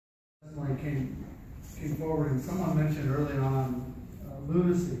came forward, and someone mentioned early on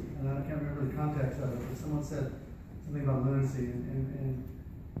LUNACY, and I can't remember the context of it, but someone said something about LUNACY, and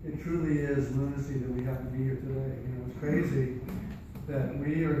it truly is LUNACY that we have to be here today. You know, it's crazy that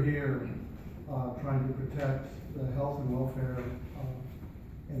we are here trying to protect the health and welfare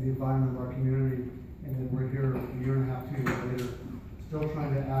and the environment of our community, and then we're here a year and a half, 2 years later, still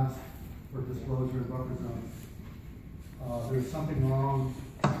trying to ask for disclosure and buffer zones. There's something wrong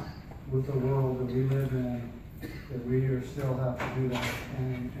with the world that we live in, that we still have to do that.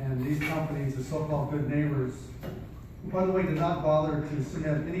 And these companies, the so-called good neighbors, who, by the way, did not bother to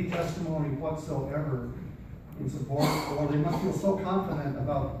submit any testimony whatsoever in support, or they must feel so confident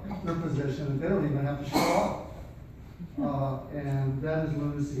about their position that they don't even have to show up. And that is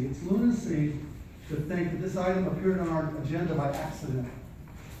lunacy. It's lunacy to think that this item appeared on our agenda by accident.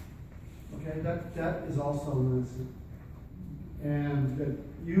 Okay, that is also lunacy. And that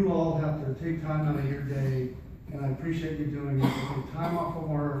you all have to take time out of your day, and I appreciate you doing it, to take time off from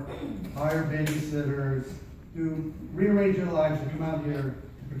work, hire babysitters, rearrange your lives to come out here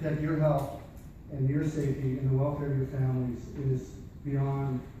to protect your health and your safety and the welfare of your families is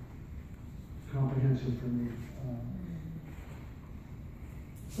beyond comprehension for me.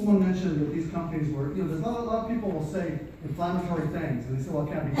 Someone mentioned that these companies were, you know, there's a lot of people will say inflammatory things, and they say, well,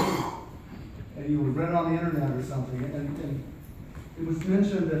 it can't be true. And you would read it on the internet or something, and it was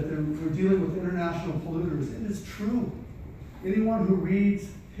mentioned that we're dealing with international polluters. It is true. Anyone who reads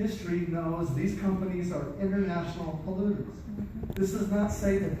history knows these companies are international polluters. This does not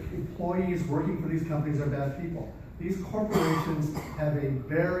say that employees working for these companies are bad people. These corporations have a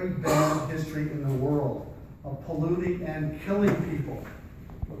very bad history in the world of polluting and killing people.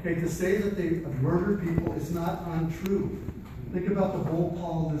 Okay, to say that they have murdered people is not untrue. Think about the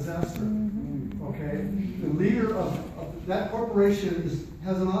Bhopal disaster. Okay, the leader of that corporation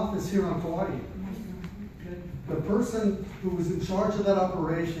has an office here on Kauai. Okay? The person who was in charge of that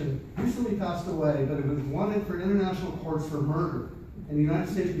operation recently passed away, but it was wanted for international courts for murder, and the United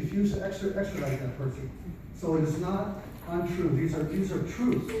States refused to extradite that person. So it is not untrue. These are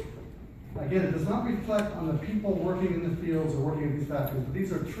truths. Again, it does not reflect on the people working in the fields or working in these factories, but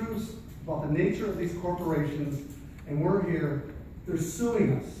these are truths about the nature of these corporations, and we're here. They're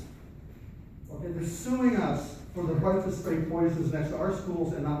suing us. Okay, they're suing us for the right to spray poisons next to our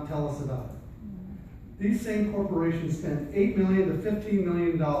schools and not tell us about it. These same corporations spent $8 million to $15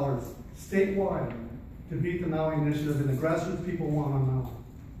 million statewide to beat the Maui initiative, and the grassroots people won on Maui.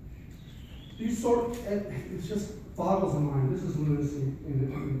 It just boggles the mind. This is lunacy,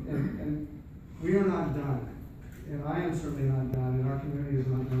 and we are not done. And I am certainly not done, and our community is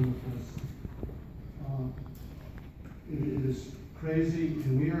not done with this. It is crazy,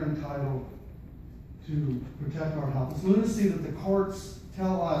 and we are entitled to protect our health. It's lunacy that the courts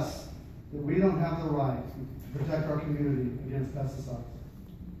tell us that we don't have the right to protect our community against pesticides.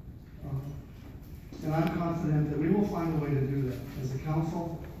 And I'm confident that we will find a way to do that. As a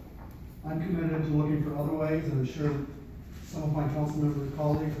council, I'm committed to looking for other ways, and I'm sure some of my council member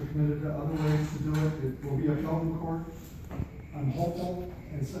colleagues are committed to other ways to do it. It will be upheld in court. I'm hopeful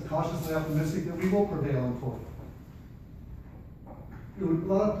and cautiously optimistic that we will prevail in court. There was a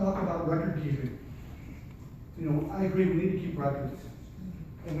lot of talk about record keeping. You know, I agree, we need to keep records.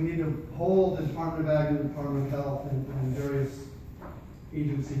 And we need to hold the Department of Ag and the Department of Health and various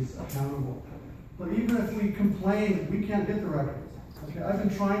agencies accountable. But even if we complain, we can't get the records. Okay, I've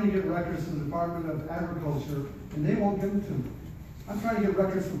been trying to get records from the Department of Agriculture, and they won't give them to me. I'm trying to get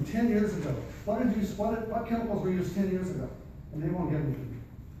records from 10 years ago. What chemicals were used 10 years ago? And they won't give them to me.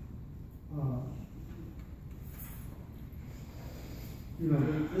 You know,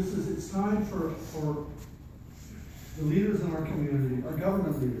 it's time for the leaders in our community, our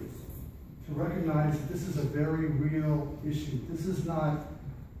government leaders, to recognize that this is a very real issue. This is not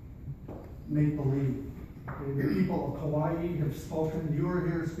make-believe. Okay? The people of Kauai have spoken. You are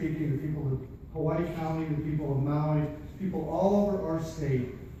here speaking. The people of Hawaii County, the people of Maui, people all over our state.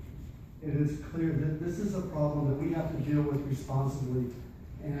 It is clear that this is a problem that we have to deal with responsibly.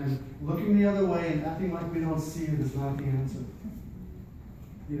 And looking the other way and acting like we don't see it is not the answer.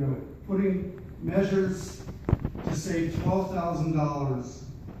 You know, putting measures to save $12,000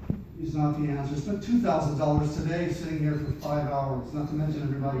 is not the answer. Spent $2,000 today sitting here for 5 hours, not to mention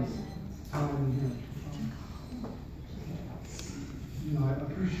everybody's time in here. You know, I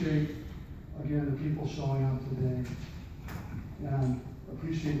appreciate, again, the people showing up today, and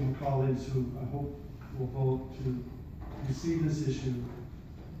appreciate my colleagues who I hope will vote to receive this issue.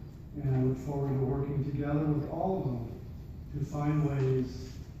 And I look forward to working together with all of them to find ways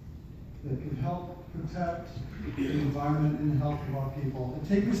that can help protect the environment and health of our people, and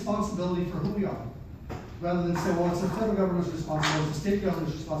take responsibility for who we are. Rather than say, well, it's the federal government's responsibility, it's the state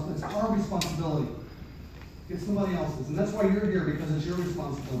government's responsibility, it's our responsibility. It's somebody else's. And that's why you're here, because it's your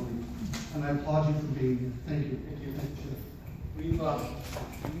responsibility. And I applaud you for being here. Thank you. Thank you. Thank you.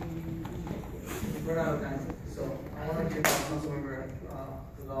 We've run out of time, so I want to give Councilmember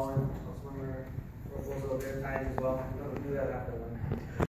Kagawa and Councilmember Rapozo their time as well. We'll do that after one.